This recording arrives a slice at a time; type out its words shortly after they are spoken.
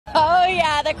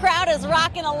yeah, the crowd is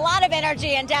rocking, a lot of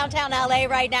energy in downtown LA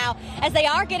right now as they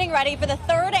are getting ready for the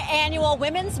 3rd annual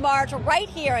Women's March right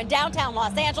here in downtown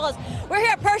Los Angeles. We're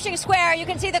here at Pershing Square. You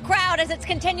can see the crowd as it's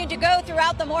continued to go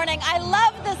throughout the morning. I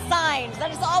love the signs.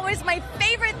 That is always my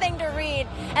favorite thing to read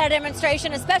at a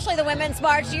demonstration, especially the Women's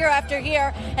March year after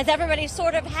year, as everybody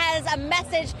sort of has a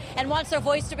message and wants their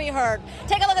voice to be heard.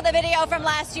 Take a look at the video from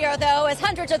last year, though, as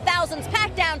hundreds of thousands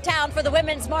packed downtown for the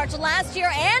Women's March last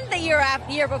year and the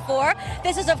year before.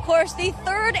 This is, of course, the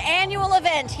 3rd annual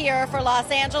event here for Los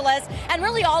Angeles and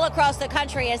really all across the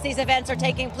country as these events are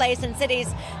taking place in cities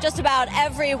just about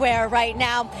everywhere right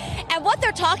now. And what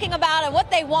they're talking about and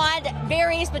what they want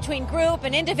varies between group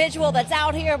and individual that's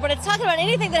out here, but it's talking about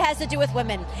anything that has to do with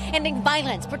women, ending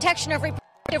violence, protection of reproductive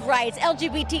rights,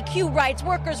 LGBTQ rights,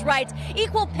 workers' rights,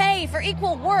 equal pay for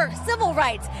equal work, civil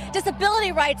rights,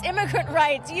 disability rights, immigrant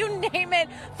rights, you name it.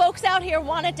 Folks out here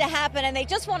want it to happen, and they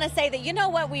just want to say that, you know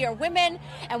what, we are women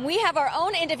and we have our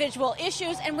own individual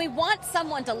issues and we want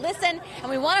someone to listen, and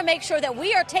we want to make sure that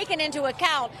we are taken into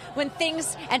account when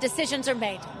things and decisions are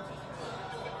made.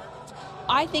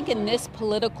 I think in this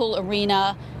political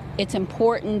arena, it's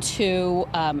important to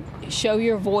show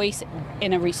your voice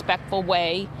in a respectful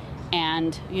way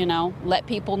and, you know, let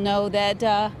people know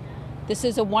that this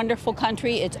is a wonderful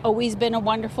country. It's always been a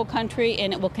wonderful country,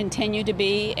 and it will continue to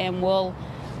be, and we'll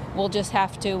just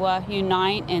have to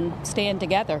unite and stand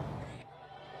together.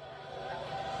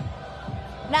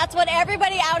 That's what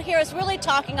everybody out here is really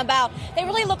talking about. They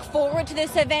really look forward to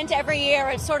this event every year.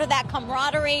 It's sort of that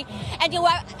camaraderie. And you know,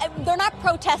 they're not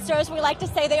protesters. We like to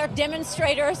say they are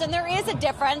demonstrators, and there is a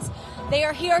difference. They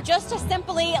are here just to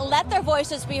simply let their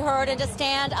voices be heard and to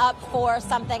stand up for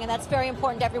something, and that's very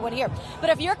important to everyone here. But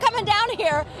if you're coming down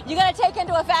here, you got to take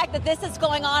into effect that this is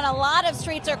going on. A lot of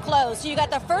streets are closed. So you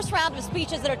got the first round of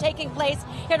speeches that are taking place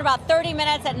here in about 30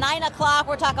 minutes at 9 o'clock.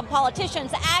 We're talking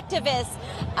politicians, activists,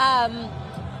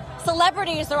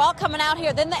 celebrities. They're all coming out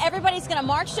here. Then everybody's going to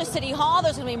march to City Hall.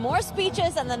 There's going to be more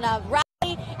speeches and then a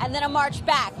rally and then a march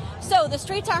back. So the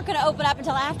streets aren't going to open up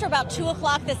until after about 2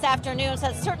 o'clock this afternoon. So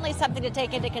that's certainly something to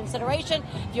take into consideration.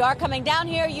 If you are coming down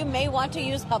here, you may want to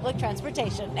use public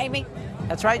transportation. Amy?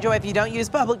 That's right, Joy. If you don't use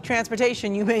public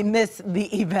transportation, you may miss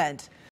the event.